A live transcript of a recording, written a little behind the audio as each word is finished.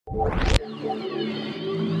Hello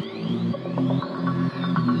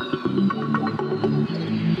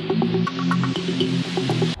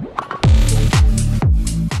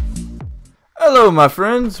my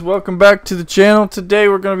friends, welcome back to the channel. Today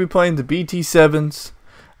we're going to be playing the BT-7s,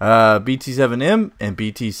 BT-7M and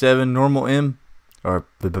BT-7 normal M, or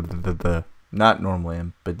not normal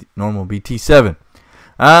M, but normal BT-7.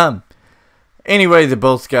 Anyway, they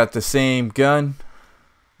both got the same gun,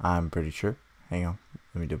 I'm pretty sure. Hang on,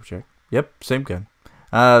 let me double check. Yep, same gun.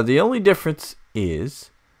 The only difference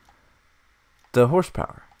is the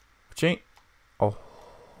horsepower, which ain't a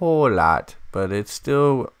whole lot, but it's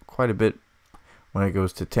still quite a bit when it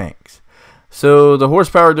goes to tanks. So the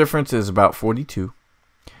horsepower difference is about 42.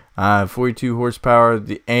 42 horsepower,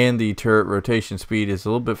 and the turret rotation speed is a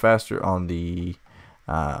little bit faster on the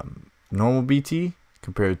normal BT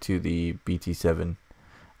compared to the BT-7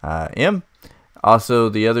 M. Also,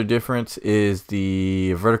 the other difference is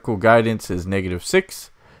the vertical guidance is -6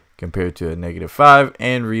 compared to a -5,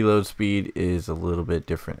 and reload speed is a little bit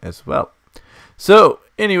different as well. So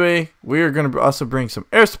anyway, we are going to also bring some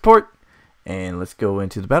air support, and let's go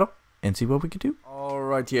into the battle and see what we can do.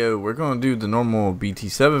 Alright, yo, we're going to do the normal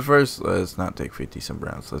BT-7 first. Let's not take 50 some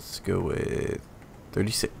rounds. Let's go with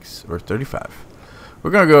 36 or 35. We're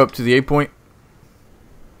going to go up to the A point.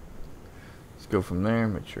 Let's go from there.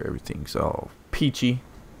 Make sure everything's all peachy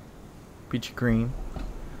green.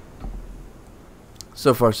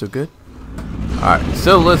 So far so good. Alright,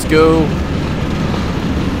 so let's go.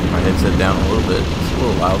 My headset down a little bit. It's a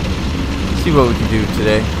little loud. Let's see what we can do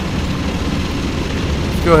today.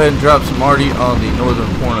 Go ahead and drop some arty on the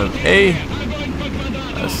northern corner of A.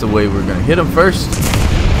 That's the way we're going to hit them first.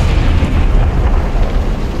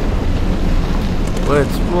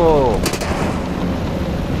 Let's roll.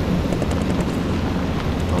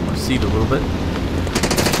 On my seat a little bit.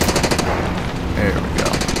 There we go.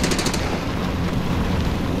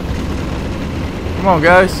 Come on,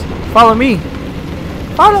 guys. Follow me.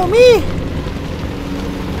 Follow me.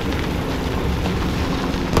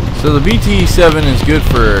 So the BT-7 is good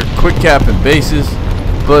for quick capping bases,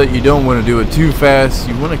 but you don't want to do it too fast.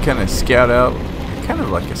 You want to kind of scout out, kind of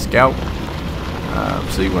like a scout.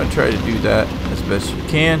 So you want to try to do that as best you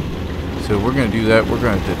can. So we're going to do that. We're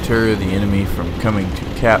going to deter the enemy from coming to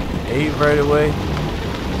cap A right away.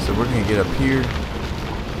 So we're going to get up here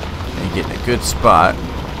and get in a good spot.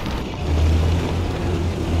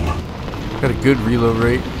 Got a good reload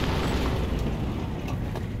rate.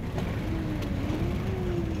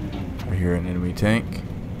 Here an enemy tank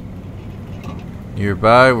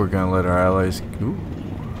nearby. We're gonna let our allies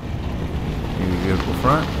maybe vehicle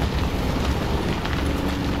front.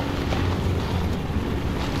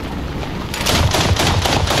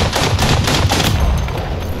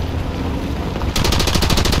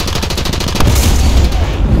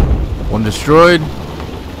 One destroyed.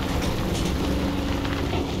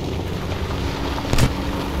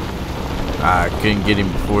 I couldn't get him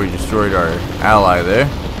before he destroyed our ally there.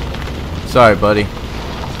 Sorry, buddy.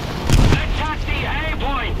 Attack the A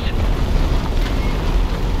point.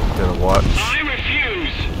 Gotta watch. I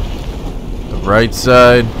refuse. The right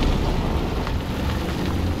side.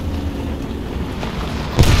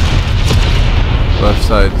 Left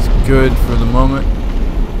side's good for the moment.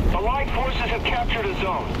 The light forces have captured a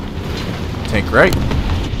zone. Tank right.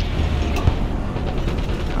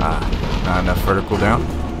 Not enough vertical down.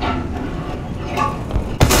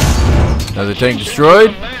 Another tank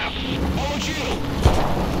destroyed.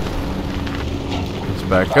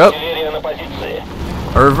 Back up.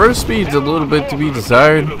 Our reverse speed's a little bit to be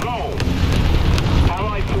desired.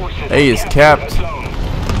 A is capped.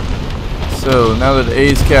 So now that A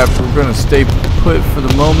is capped, we're going to stay put for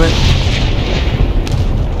the moment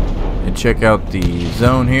and check out the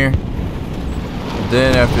zone here. And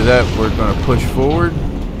then after that, we're going to push forward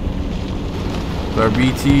with our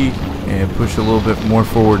BT and push a little bit more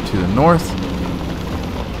forward to the north.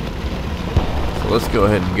 So let's go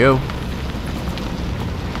ahead and go.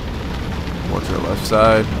 Watch our left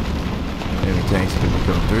side. Enemy tanks could be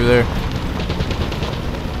coming through there.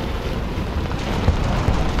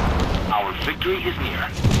 Our victory is near.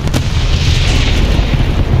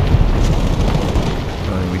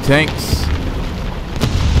 Enemy tanks.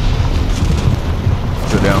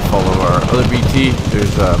 Let's go down and follow our other BT.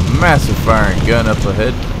 There's a massive firing gun up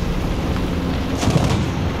ahead.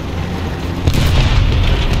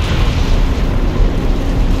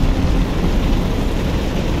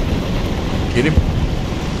 Get him.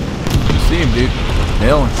 See him, dude.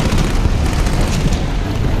 Nail him.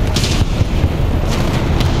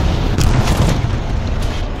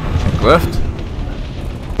 Tank left.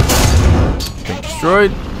 Tank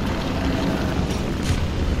destroyed.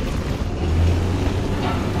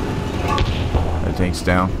 tank's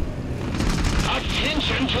down.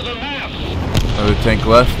 Attention to the map. Another tank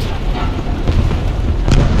left.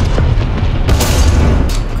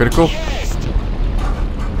 Critical.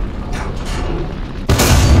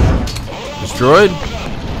 Destroyed.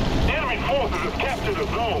 Enemy forces have captured the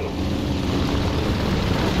zone.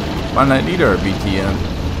 Might not need our BT-7.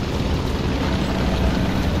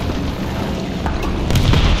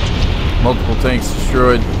 Multiple tanks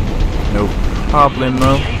destroyed. No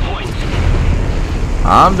problemo.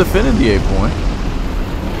 I'm defending the A point.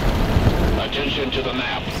 Attention to the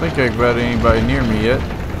map. I think I got anybody near me yet.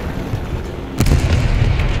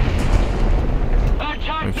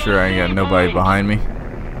 Make sure I ain't got nobody behind me.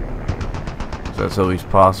 So that's at least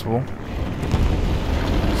possible.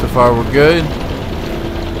 So far we're good.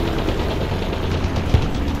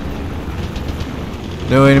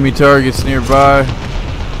 No enemy targets nearby.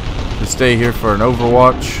 Just stay here for an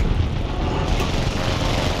overwatch.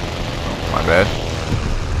 My bad.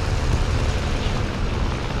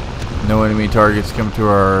 No enemy targets come to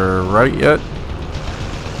our right yet.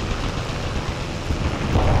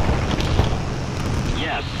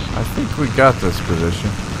 Yes. I think we got this position.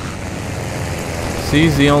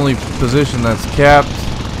 C's the only position that's capped.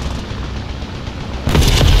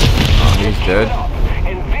 Oh, he's dead.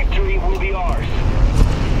 And victory will be ours.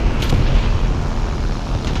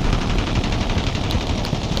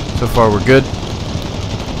 So far we're good.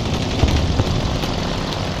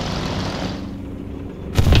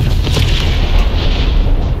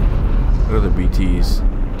 Other BT's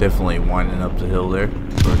definitely winding up the hill there, or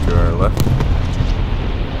to our left.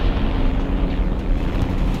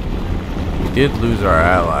 We did lose our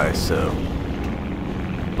ally, so,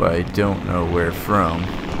 but I don't know where from.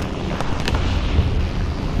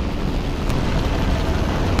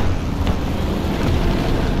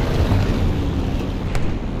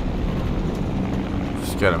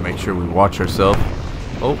 Just gotta make sure we watch ourselves.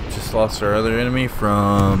 Oh, just lost our other enemy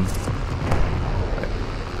from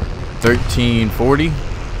 1340.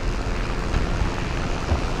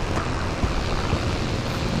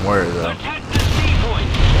 Where though? Attack the C point.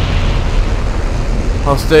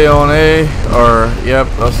 I'll stay on A, or yep,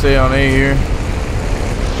 I'll stay on A here.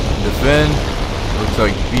 Defend. Looks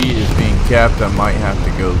like B is being capped. I might have to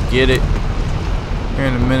go get it here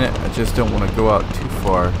in a minute. I just don't want to go out too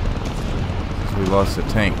far because we lost a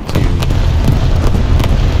tank to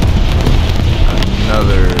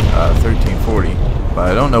another 1340. But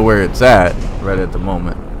I don't know where it's at right at the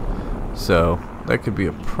moment, so that could be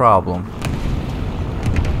a problem.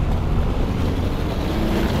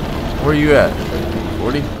 Where are you at?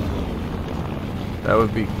 40? That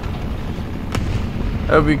would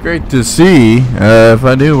be great to see if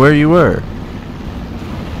I knew where you were.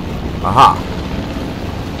 Aha!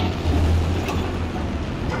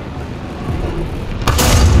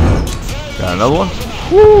 Got another one?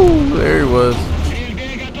 Woo! There he was.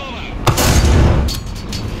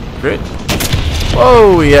 Great.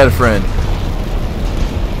 Whoa, we had a friend.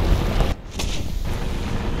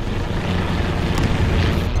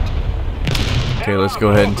 Okay, let's go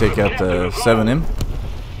ahead and take out the 7M.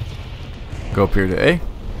 Go up here to A.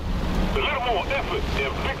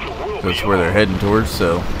 That's where they're heading towards,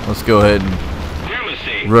 so let's go ahead and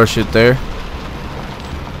rush it there.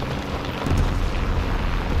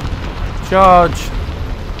 Charge.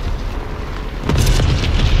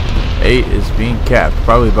 8 is being capped,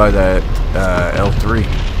 probably by that L3.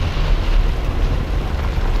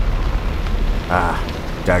 Ah,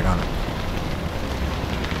 daggone it.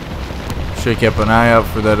 Should keep an eye out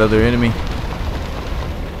for that other enemy.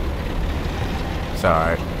 It's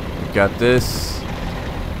alright. We've got this.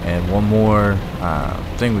 And one more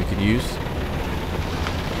thing we could use.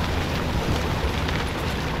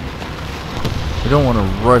 We don't want to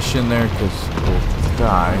rush in there because we'll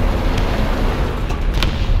die.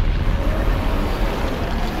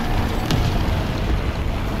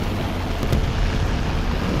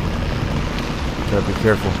 Gotta be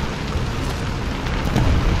careful.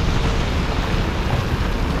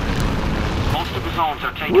 Most of the zones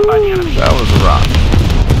are taken by the enemy. That was a rock.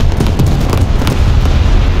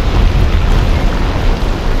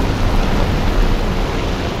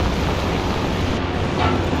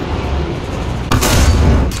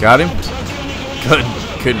 Got him.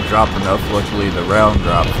 Couldn't drop enough. Luckily, the round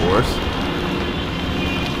dropped for us.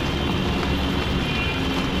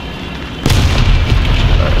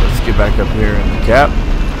 Alright, let's get back up here in the cap.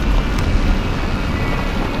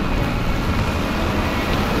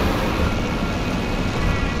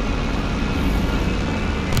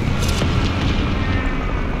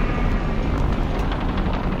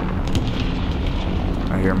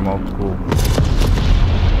 I hear multiple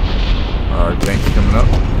tanks coming up.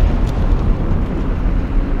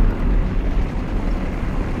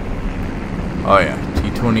 Oh yeah,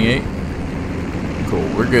 T-28. Cool,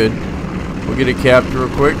 we're good. We'll get it capped real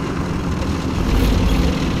quick.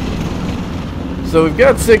 So we've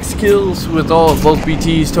got 6 kills with both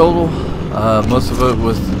BTs total. Most of it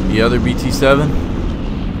was the other BT-7.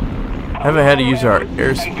 Haven't had to use our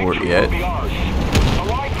air support yet.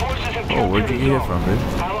 Oh, where'd you get it from, dude?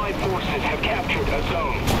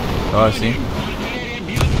 Oh, I see.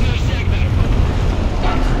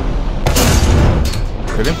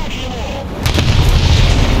 Hit him.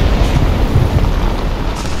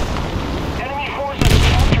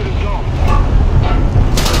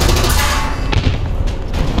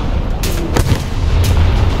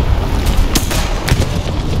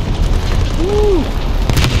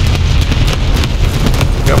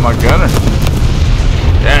 Got my gunner.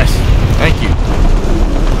 Yes, thank you.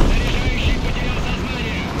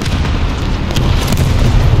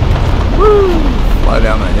 Woo! Fly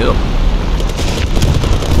down that hill.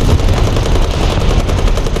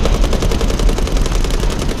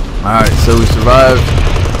 Alright, so we survived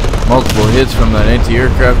multiple hits from that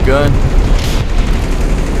anti-aircraft gun.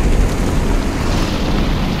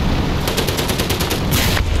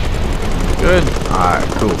 Good. Alright,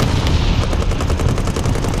 cool.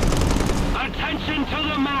 Attention to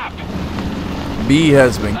the map. B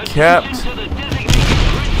has been capped.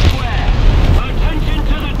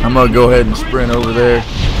 I'm gonna go ahead and sprint over there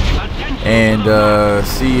and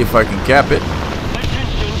see if I can cap it.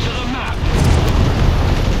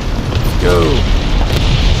 Let's go.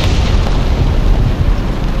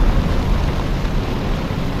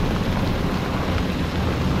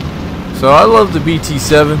 So I love the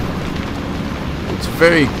BT-7. It's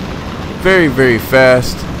very, very, very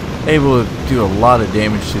fast. Able to do a lot of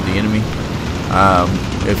damage to the enemy.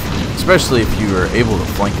 Especially if you are able to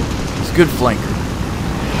flank him. It's a good flanker.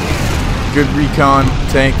 Good recon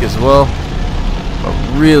tank as well.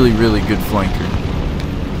 A really, really good flanker.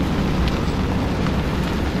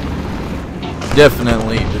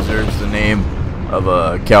 Definitely deserves the name of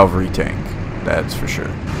a cavalry tank. That's for sure.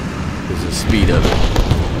 Because the speed of it.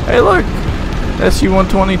 Hey look!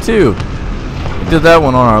 SU-122. We did that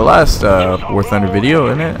one on our last Warthunder video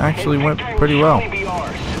and it actually went pretty well.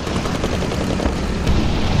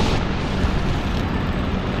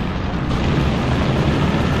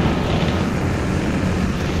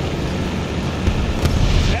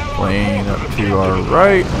 Plane up to our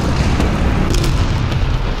right.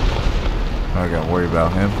 I gotta worry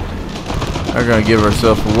about him. We're gonna give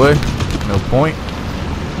ourselves away. No point.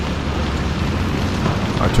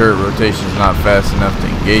 Our turret rotation is not fast enough to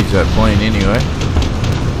engage that plane anyway.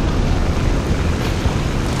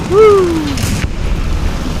 Woo!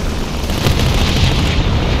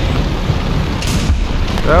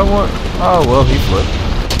 That one? Oh well, he flipped.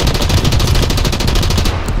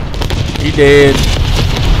 He dead.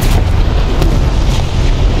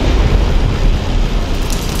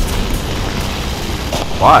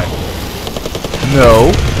 Why?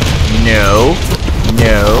 No. No.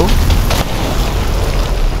 No.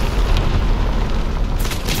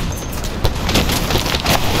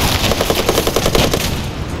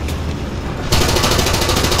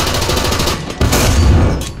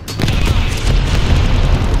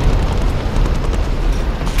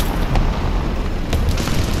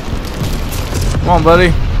 Come on,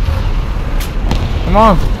 buddy. Come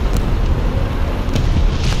on.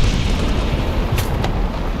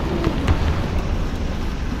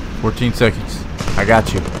 "14 seconds. I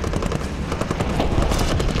got you.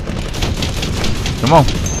 Come on.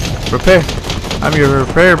 Repair. I'm your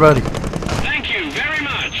repair buddy." Thank you very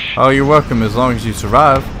much. Oh, you're welcome as long as you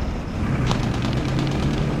survive.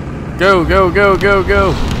 Go, go, go, go,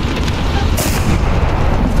 go.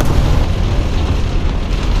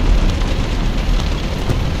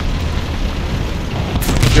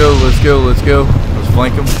 Let's go, let's go, let's go. Let's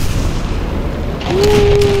flank him.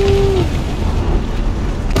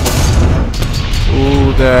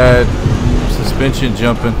 Ooh, that suspension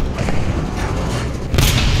jumping.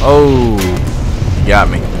 Oh, got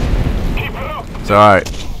me. It's alright.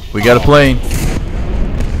 We got a plane.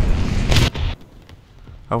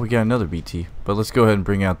 Oh, we got another BT. But let's go ahead and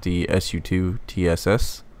bring out the SU-2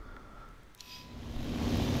 TSS.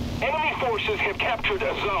 Enemy forces have captured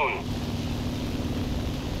a zone.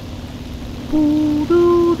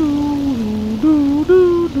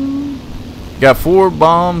 Got 4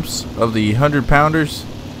 bombs of the 100-pounders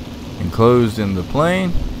enclosed in the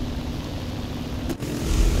plane.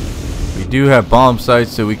 We do have bomb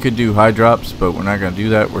sights, so we could do high drops, but we're not going to do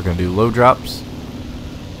that. We're going to do low drops.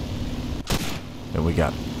 And we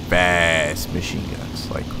got fast machine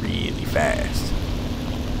guns, like really fast.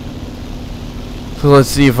 So let's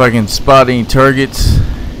see if I can spot any targets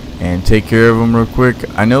and take care of them real quick.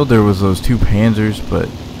 I know there was those 2 Panzers, but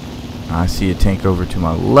I see a tank over to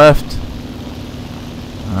my left.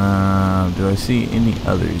 Do I see any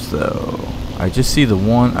others though? I just see the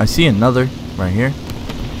one. I see another right here.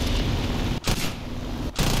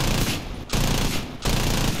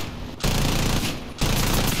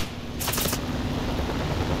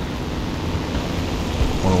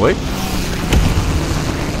 Wanna wait?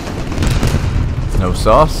 No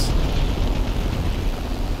sauce.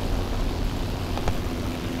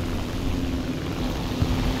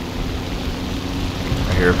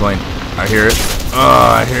 I hear a plane. I hear it.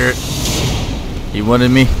 Oh, I hear it. He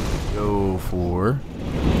wanted me. Go for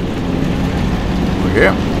over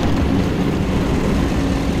here.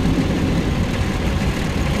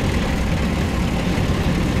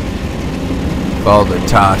 Follow the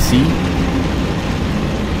Tassi.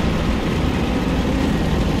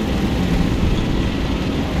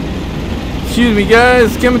 Excuse me,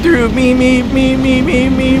 guys. Coming through. Me. Meow.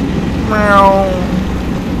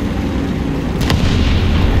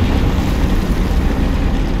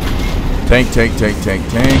 Tank.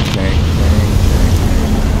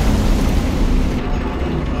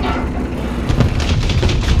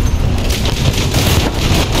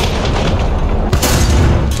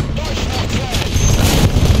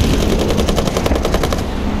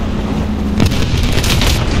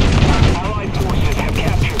 Allied forces have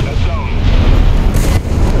captured the zone.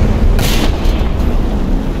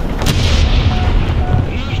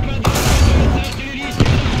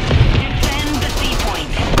 Defend the sea point.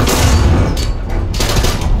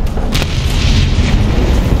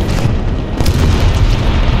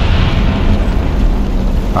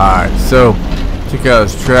 Alright, so check out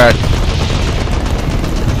his track.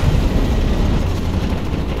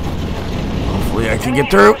 Hopefully I can get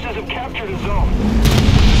through. Forces have captured a zone.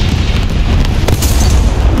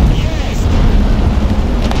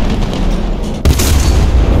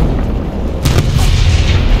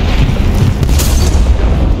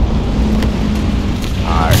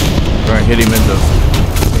 Alright, try and hit him in the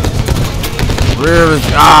rear of his.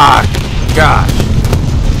 Ah, gosh.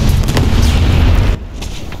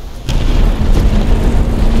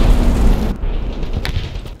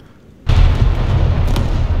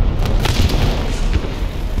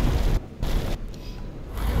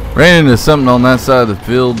 Ran into something on that side of the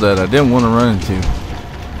field that I didn't want to run into.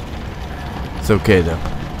 It's okay though.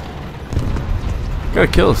 Got a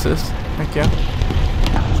kill assist. Heck yeah.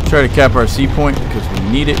 Let's try to cap our C point because we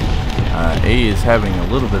need it. A is having a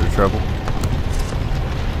little bit of trouble.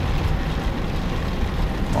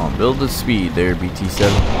 Come on, build the speed there,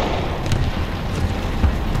 BT-7.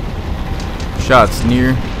 Shots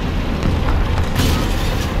near.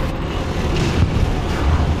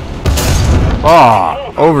 Ah,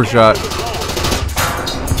 overshot.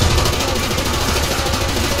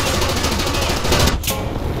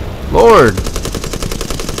 Lord.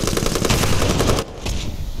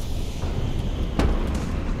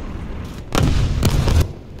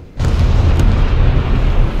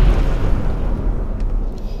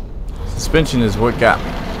 Suspension is what got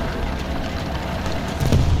me.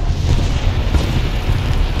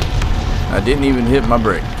 I didn't even hit my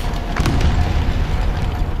brake.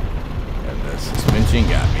 Suspension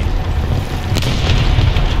got me.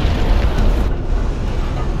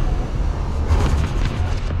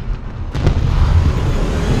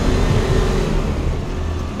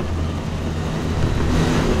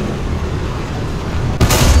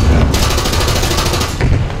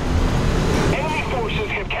 Enemy forces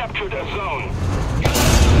have captured a zone.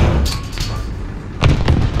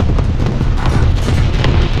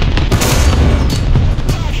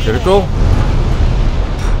 Critical.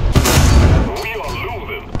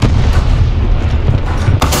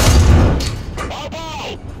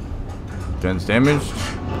 Guns damaged.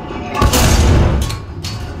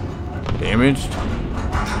 Damaged.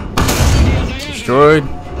 Destroyed.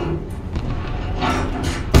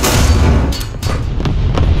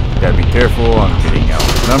 Gotta be careful on getting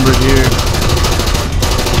outnumbered here.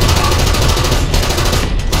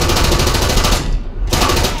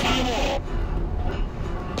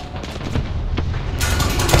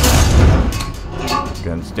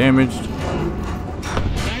 Guns damaged.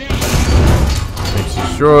 Tanks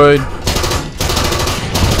destroyed.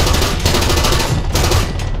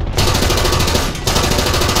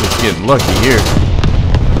 Getting lucky here.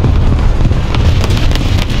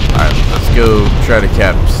 Alright, let's go try to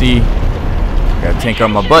cap C. Got a tank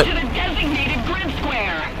on my butt.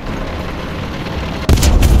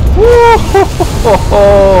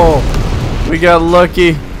 Woo-ho-ho-ho-ho! We got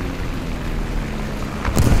lucky.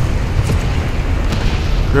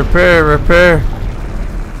 Repair.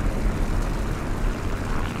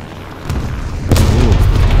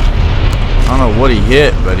 what he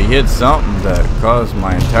hit, but he hit something that caused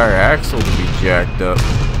my entire axle to be jacked up.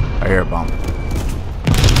 I hear a bomb.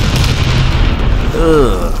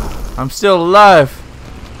 Ugh. I'm still alive.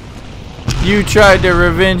 You tried to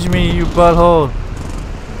revenge me, you butthole.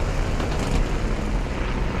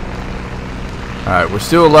 Alright, we're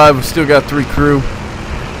still alive. We still got 3 crew.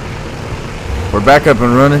 We're back up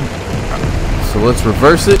and running. So let's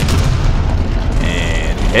reverse it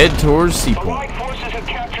and head towards C point. Allied forces have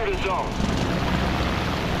captured a zone.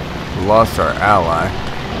 We lost our ally.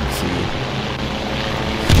 Let's see.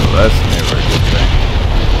 So that's never a good thing.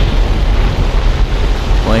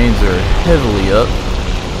 Planes are heavily up.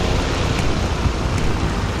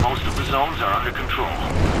 Most of the zones are under control.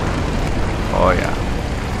 Oh yeah.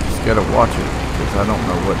 Just gotta watch it because I don't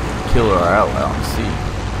know what killed our ally on sea.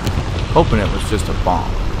 Hoping it was just a bomb.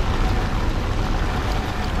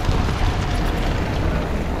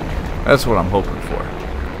 That's what I'm hoping for.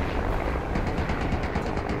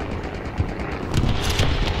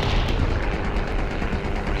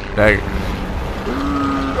 Dagger.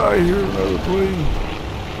 I hear another plane.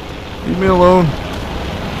 Leave me alone.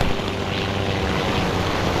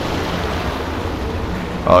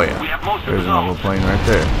 Oh yeah. There's another plane right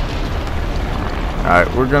there. Alright,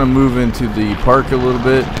 we're gonna move into the park a little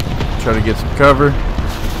bit. Try to get some cover.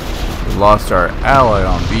 We lost our ally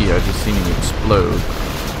on B. I just seen him explode.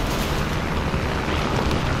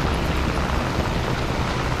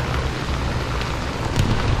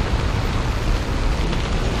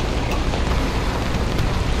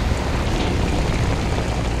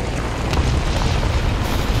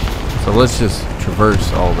 So let's just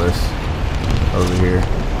traverse all this over here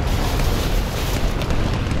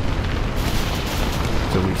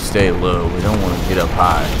so we stay low. We don't want to get up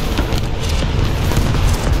high.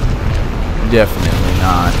 Definitely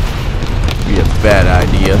not. Be a bad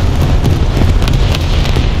idea.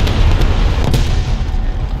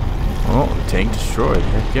 Oh, tank destroyed.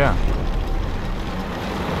 Heck yeah.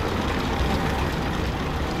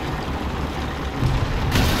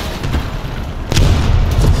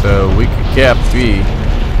 So we could cap B.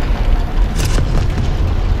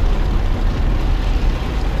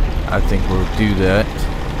 I think we'll do that.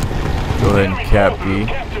 Go ahead and cap B.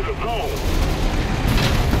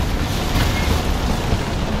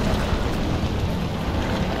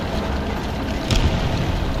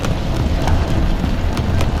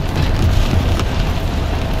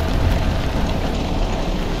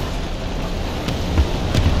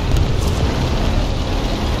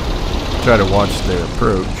 Try to watch their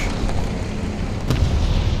approach,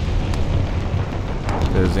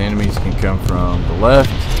 because the enemies can come from the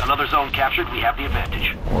left. Another zone captured. We have the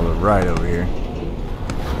advantage. Or the right over here.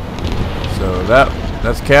 So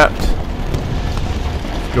that's capped.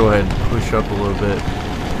 Let's go ahead and push up a little bit.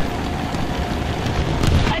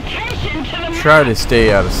 Attention to the Try to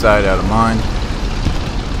stay out of sight, out of mind.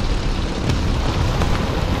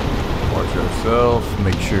 Watch ourselves.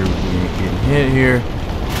 Make sure we ain't getting hit here.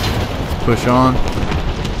 Push on.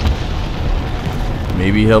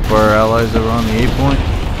 Maybe help our allies over on the A point.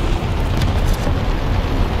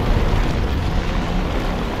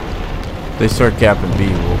 If they start capping B,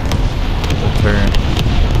 we'll turn.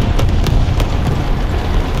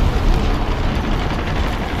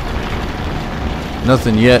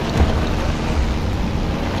 Nothing yet.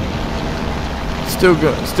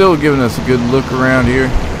 Still giving us a good look around here,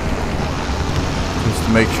 just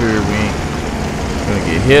to make sure we ain't gonna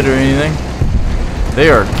get hit or anything. They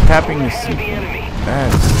are capping the sea.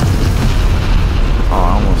 That's... Oh,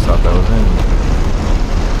 I almost thought that was in.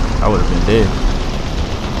 I would have been dead.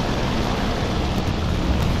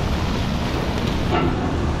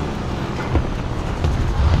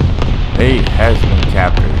 A has been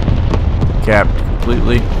capped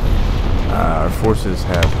completely. Our forces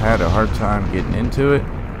have had a hard time getting into it.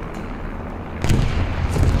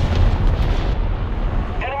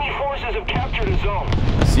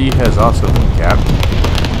 C has also been capped.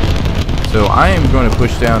 So I am going to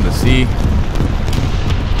push down to C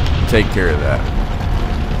and take care of that.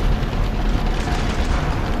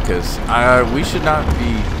 Because we should not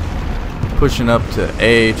be pushing up to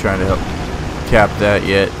A trying to help cap that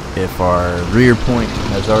yet. If our rear point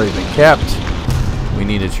has already been capped, we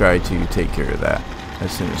need to try to take care of that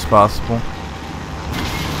as soon as possible.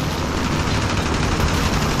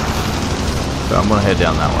 So I'm going to head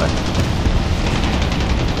down that way.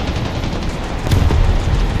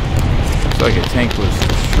 Like a tank was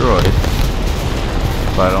destroyed,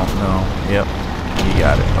 but I don't know. Yep, he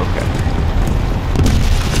got it. Okay.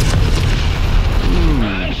 Ooh,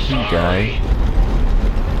 he died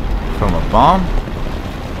from a bomb.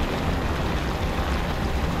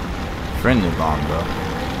 Friendly bomb though.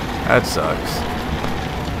 That sucks.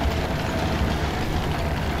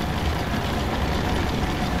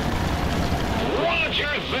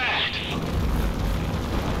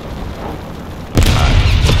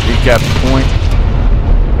 recap point.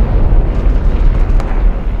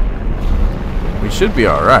 We should be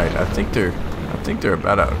all right. I think they're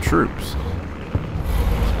about out of troops,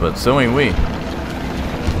 but so ain't we.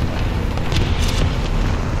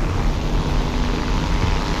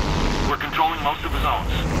 We're controlling most of the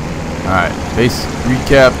zones. All right, base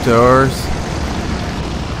recap to ours.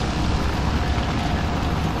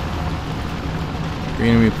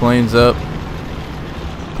 Enemy planes up.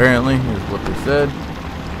 Apparently, is what they said.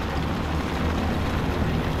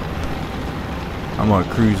 I'm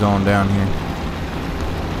gonna cruise on down here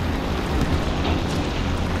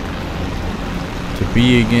to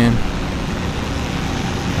B again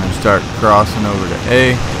and start crossing over to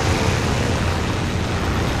A.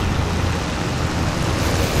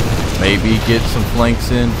 Maybe get some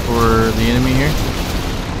flanks in for the enemy here.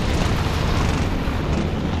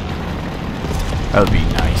 That would be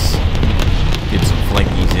nice. Get some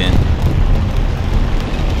flankies in.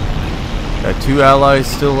 Got 2 allies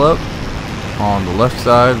still up on the left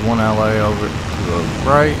side, 1 ally over to the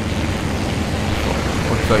right.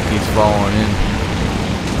 Looks like he's following in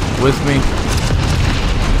with me.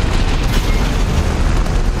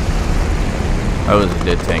 That was a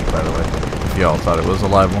dead tank, by the way. If y'all thought it was a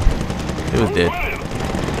live one, it was dead.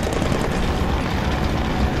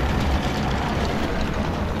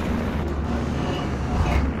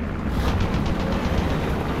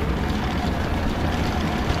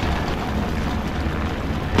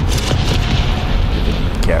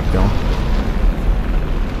 Cap going.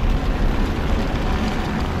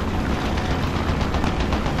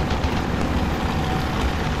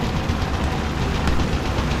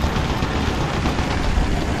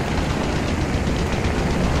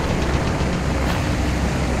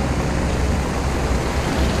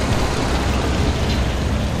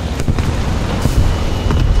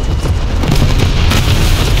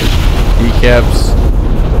 Decaps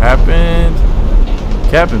happened.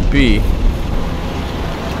 Cap and B.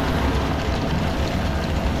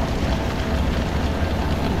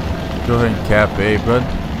 Go ahead and cap A, bud.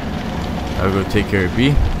 I'll go take care of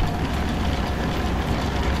B.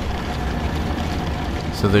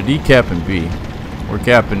 So they're decapping B. We're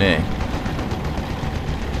capping A.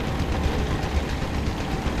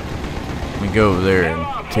 Let me go over there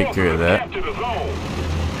and take care of that.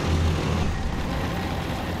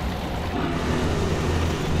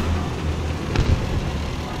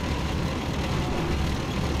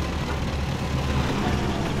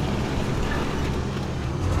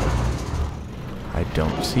 I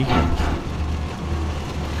don't see him.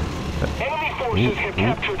 Enemy forces have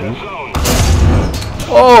captured the zone.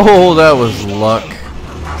 Oh, that was luck.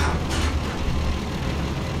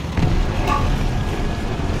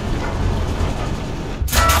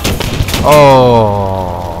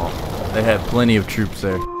 Oh, they had plenty of troops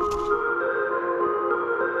there.